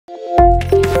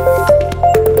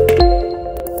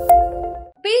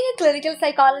clinical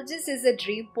psychologist is a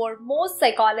dream for most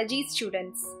psychology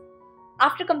students.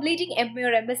 After completing MA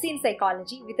or MSc in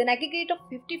psychology with an aggregate of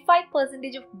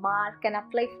 55% of mark can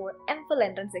apply for MPhil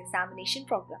entrance examination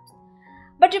programs.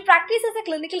 But to practice as a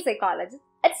clinical psychologist,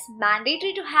 it's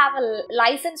mandatory to have a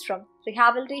license from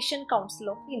Rehabilitation Council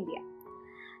of India.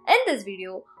 In this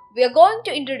video, we are going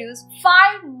to introduce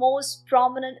 5 most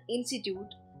prominent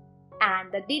institutes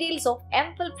and the details of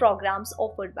MPhil programs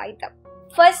offered by them.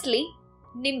 Firstly,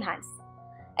 NIMHANS.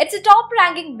 It's a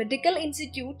top-ranking medical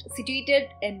institute situated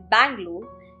in Bangalore,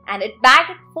 and it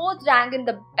bagged 4th rank in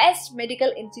the Best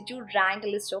Medical Institute rank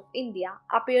list of India,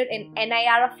 appeared in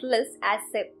NIRF list as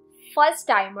a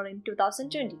first-timer in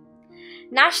 2020.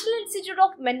 National Institute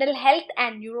of Mental Health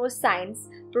and Neurosciences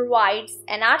provides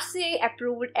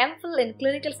NRCI-approved MPhil in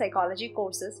clinical psychology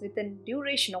courses with a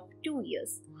duration of 2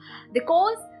 years. The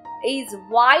course is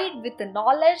wide with the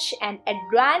knowledge and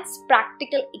advanced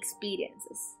practical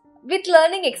experiences. With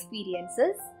learning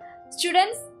experiences,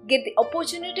 students get the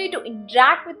opportunity to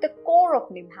interact with the core of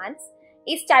NIMHANS.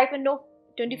 A stipend of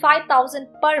 25,000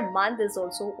 per month is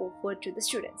also offered to the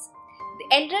students.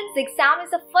 The entrance exam is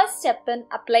the first step in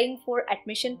applying for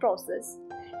admission process.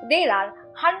 There are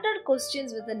 100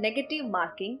 questions with a negative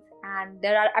marking, and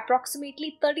there are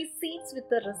approximately 30 seats with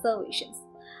the reservations,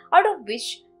 out of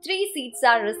which 3 seats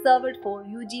are reserved for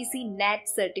UGC NET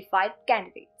certified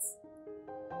candidates.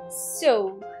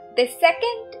 So, the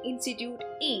second institute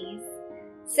is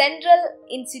Central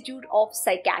Institute of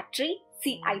Psychiatry,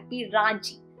 CIP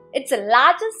RANCHI. It's the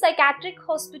largest psychiatric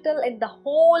hospital in the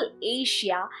whole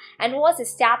Asia and was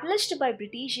established by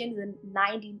Britishers in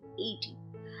 1980.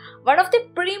 One of the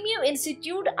premium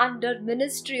institute under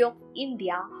Ministry of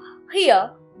India.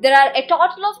 Here, there are a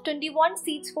total of 21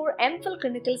 seats for MPhil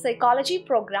Clinical Psychology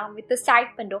program with a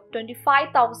stipend of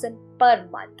 25,000 per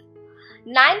month.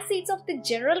 9 seats of the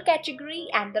general category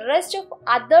and the rest of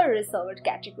other reserved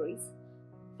categories.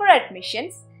 For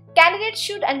admissions, candidates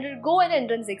should undergo an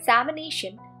entrance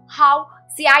examination. How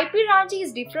CIP RANCHI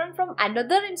is different from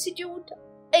another institute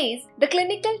is the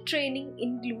clinical training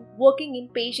include working in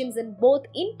patients in both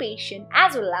inpatient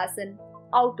as well as in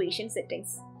outpatient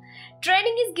settings.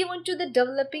 Training is given to the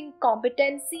developing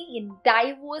competency in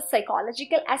diverse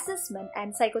psychological assessment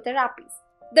and psychotherapies.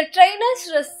 The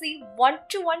trainers receive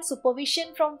one-to-one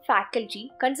supervision from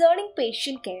faculty concerning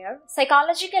patient care,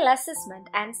 psychological assessment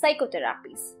and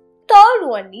psychotherapies. Third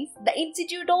one is the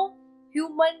Institute of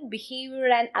Human Behavior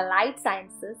and Allied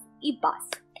Sciences,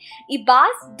 IHBAS.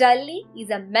 IHBAS Delhi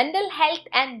is a mental health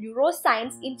and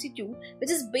neuroscience institute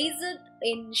which is based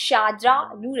in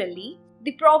Sharjah, New Delhi.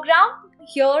 The program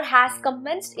here has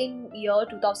commenced in year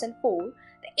 2004.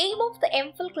 The aim of the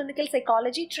MPhil Clinical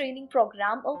Psychology Training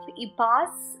Program of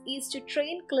IHBAS is to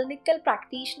train clinical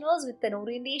practitioners with an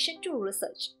orientation to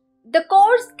research. The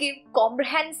course gives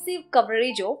comprehensive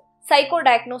coverage of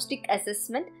psychodiagnostic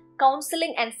assessment,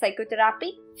 counseling and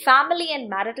psychotherapy, family and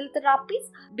marital therapies,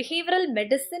 behavioral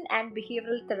medicine and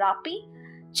behavioral therapy,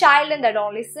 child and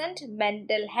adolescent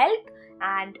mental health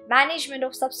and management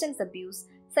of substance abuse,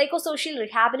 psychosocial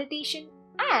rehabilitation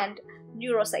and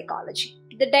neuropsychology.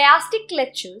 The didactic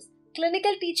lectures,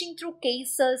 clinical teaching through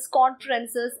cases,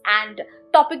 conferences and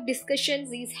topic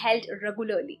discussions is held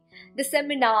regularly. The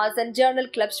seminars and journal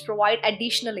clubs provide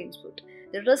additional input.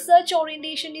 The research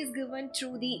orientation is given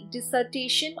through the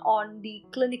dissertation on the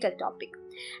clinical topic.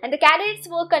 And the candidates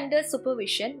work under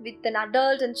supervision with an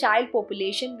adult and child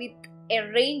population with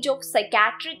a range of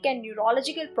psychiatric and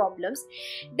neurological problems,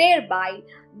 thereby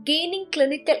gaining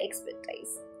clinical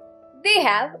expertise. They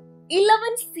have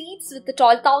 11 seats with the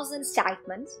 12,000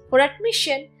 stipends. For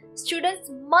admission, students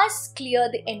must clear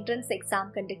the entrance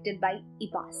exam conducted by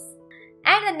IHBAS.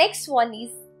 And the next one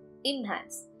is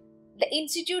IMHANS. The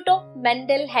Institute of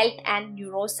Mental Health and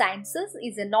Neurosciences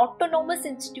is an autonomous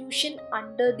institution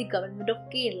under the Government of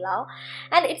Kerala,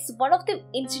 and it's one of the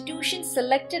institutions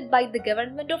selected by the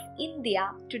Government of India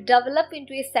to develop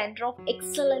into a center of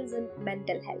excellence in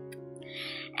mental health.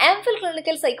 MPhil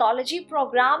Clinical Psychology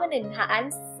program in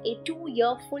NIMHANS, a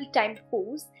 2-year full-time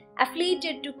course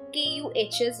affiliated to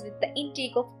KUHS with the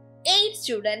intake of 8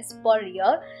 students per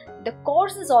year. The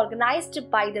course is organized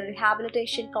by the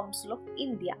Rehabilitation Council of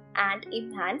India, and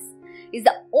IMHANS is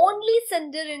the only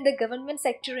center in the government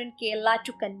sector in Kerala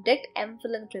to conduct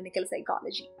MPhil in clinical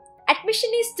psychology. Admission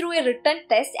is through a written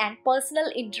test and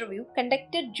personal interview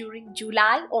conducted during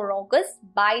July or August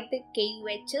by the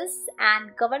KUHS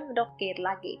and Government of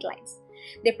Kerala guidelines.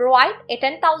 They provide a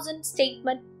 10,000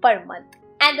 statement per month.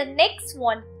 And the next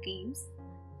one comes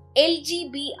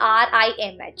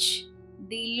LGBRIMH.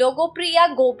 The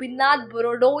Logopriya Gopinath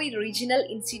Borodoi Regional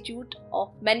Institute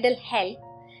of Mental Health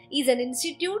is an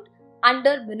institute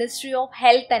under Ministry of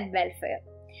Health and Welfare.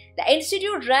 The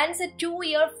institute runs a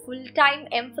 2-year full-time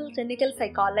MPhil clinical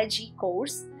psychology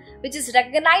course, which is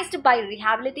recognized by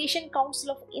Rehabilitation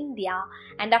Council of India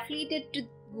and affiliated to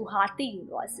Guwahati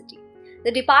University.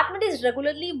 The department is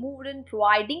regularly moved in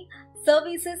providing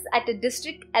services at a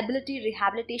district ability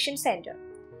rehabilitation center.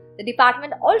 The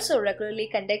department also regularly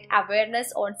conducts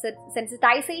awareness on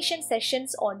sensitization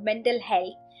sessions on mental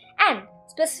health and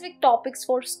specific topics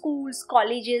for schools,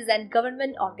 colleges, and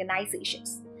government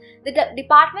organizations. The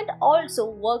department also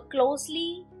works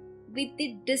closely with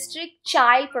the district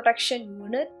child protection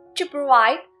unit to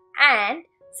provide and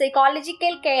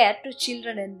psychological care to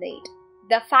children in need.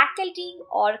 The faculty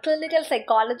or clinical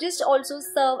psychologists also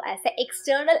serve as the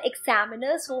external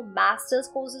examiners for master's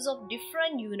courses of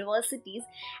different universities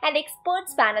and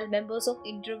experts panel members of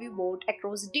interview board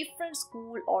across different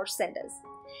schools or centers.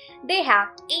 They have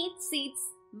 8 seats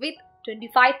with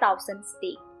 25,000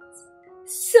 stakes.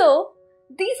 So,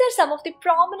 these are some of the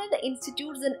prominent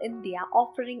institutes in India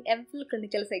offering MPhil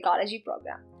clinical psychology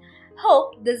program.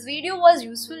 Hope this video was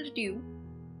useful to you.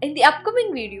 In the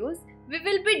upcoming videos, we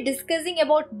will be discussing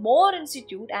about more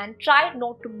institute and try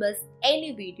not to miss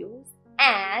any videos.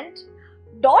 And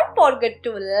don't forget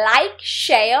to like,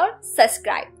 share,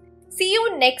 subscribe. See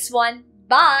you next one.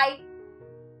 Bye.